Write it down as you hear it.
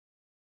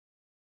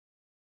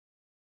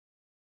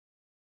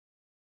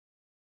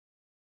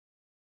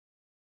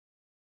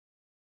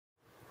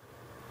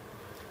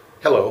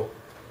Hello,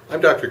 I'm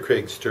Dr.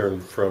 Craig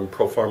Stern from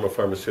Pharma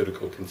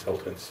Pharmaceutical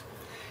Consultants.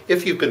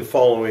 If you've been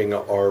following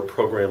our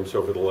programs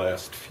over the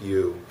last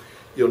few,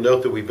 you'll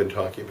note that we've been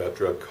talking about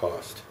drug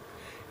cost.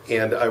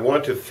 And I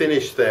want to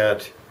finish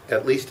that,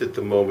 at least at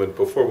the moment,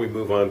 before we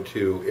move on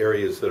to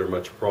areas that are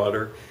much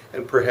broader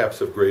and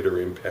perhaps of greater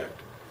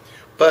impact.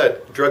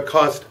 But drug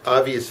cost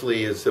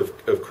obviously is of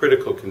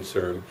critical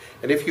concern.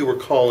 And if you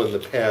recall in the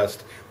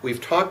past,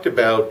 we've talked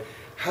about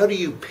how do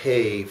you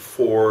pay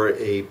for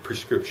a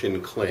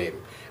prescription claim?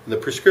 And the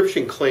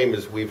prescription claim,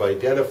 as we've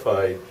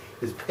identified,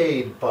 is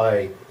paid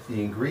by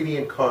the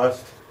ingredient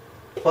cost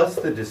plus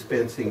the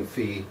dispensing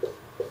fee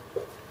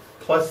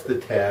plus the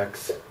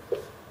tax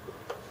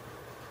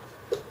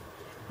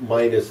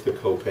minus the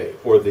copay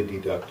or the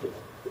deductible.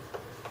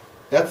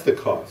 That's the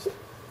cost.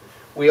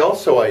 We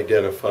also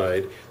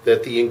identified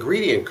that the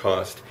ingredient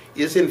cost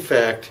is in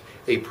fact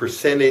a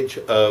percentage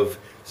of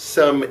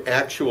some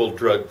actual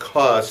drug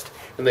cost,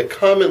 and that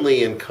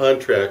commonly in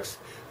contracts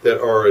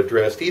that are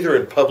addressed either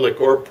in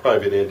public or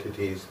private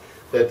entities,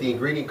 that the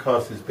ingredient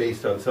cost is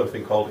based on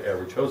something called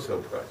average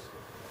wholesale price.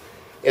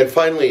 And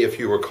finally, if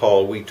you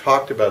recall, we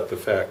talked about the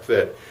fact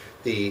that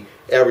the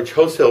average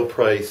wholesale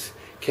price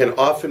can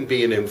often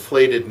be an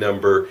inflated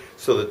number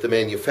so that the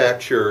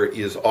manufacturer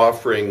is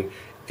offering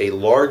a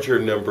larger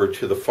number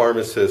to the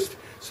pharmacist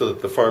so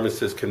that the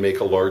pharmacist can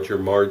make a larger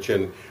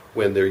margin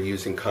when they're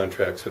using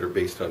contracts that are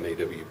based on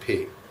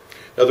AWP.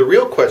 Now, the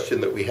real question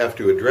that we have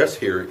to address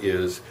here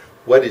is,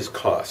 what is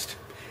cost?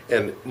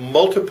 And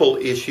multiple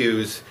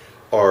issues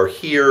are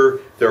here.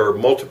 There are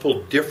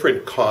multiple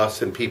different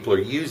costs and people are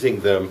using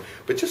them.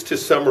 But just to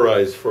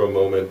summarize for a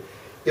moment,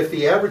 if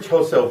the average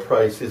wholesale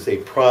price is a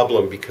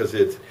problem because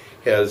it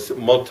has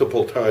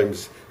multiple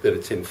times that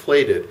it's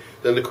inflated,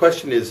 then the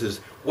question is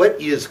what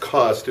is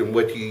cost and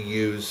what do you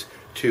use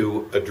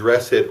to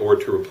address it or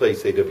to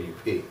replace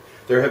AWP?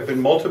 There have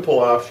been multiple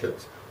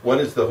options. One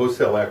is the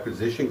wholesale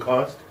acquisition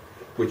cost,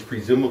 which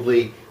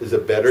presumably is a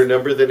better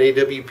number than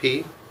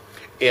AWP.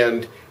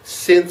 And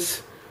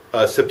since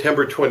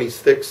September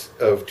 26th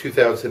of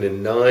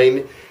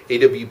 2009,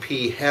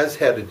 AWP has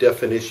had a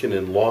definition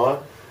in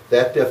law.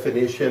 That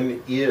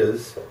definition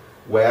is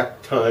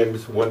WAC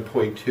times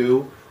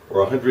 1.2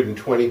 or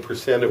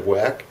 120% of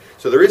WAC.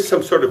 So there is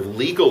some sort of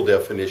legal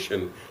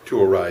definition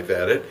to arrive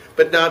at it,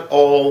 but not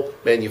all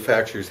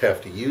manufacturers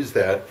have to use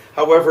that.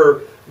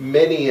 However,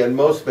 many and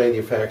most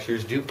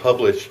manufacturers do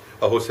publish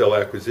a wholesale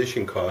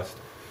acquisition cost.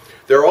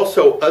 There are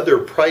also other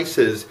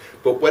prices,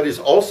 but what is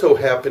also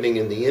happening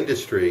in the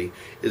industry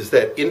is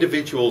that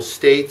individual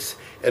states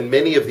and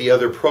many of the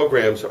other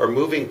programs are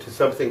moving to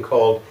something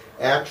called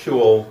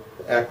actual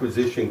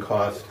acquisition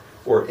cost,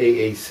 or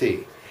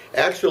AAC.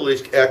 Actual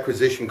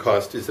acquisition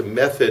cost is a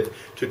method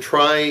to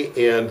try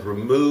and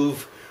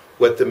remove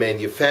what the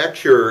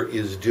manufacturer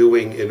is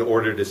doing in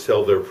order to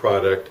sell their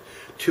product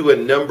to a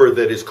number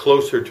that is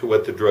closer to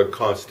what the drug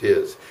cost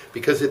is.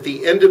 Because at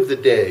the end of the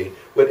day,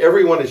 what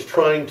everyone is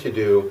trying to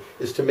do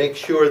is to make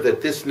sure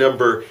that this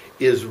number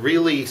is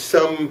really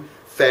some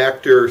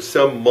factor,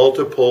 some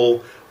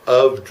multiple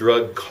of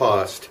drug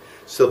cost,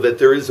 so that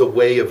there is a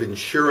way of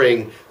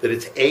ensuring that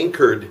it's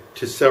anchored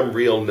to some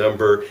real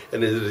number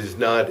and it is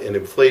not an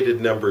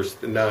inflated number,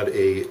 not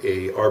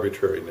a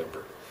arbitrary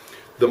number.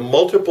 The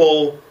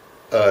multiple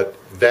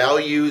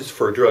values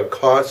for drug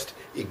cost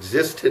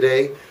exist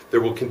today. There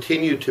will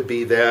continue to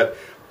be that,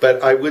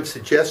 but I would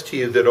suggest to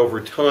you that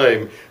over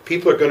time,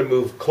 people are going to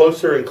move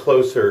closer and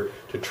closer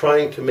to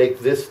trying to make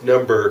this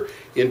number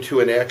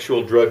into an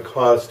actual drug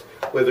cost,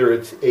 whether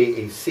it's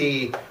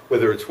AAC,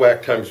 whether it's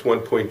WAC times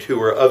 1.2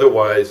 or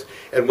otherwise.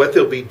 And what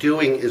they'll be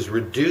doing is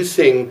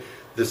reducing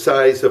the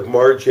size of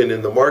margin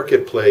in the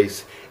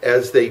marketplace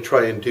as they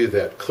try and do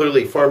that.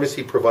 Clearly,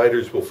 pharmacy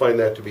providers will find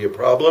that to be a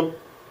problem.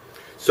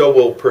 So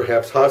will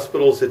perhaps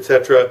hospitals,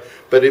 etc.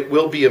 But it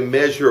will be a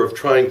measure of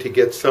trying to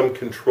get some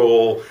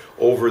control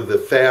over the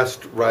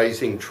fast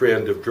rising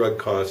trend of drug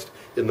cost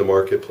in the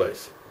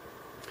marketplace.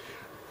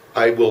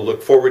 I will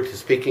look forward to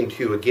speaking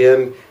to you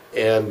again,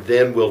 and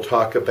then we'll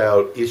talk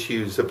about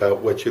issues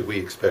about what should we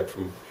expect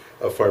from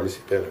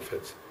pharmacy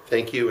benefits.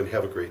 Thank you and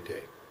have a great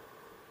day.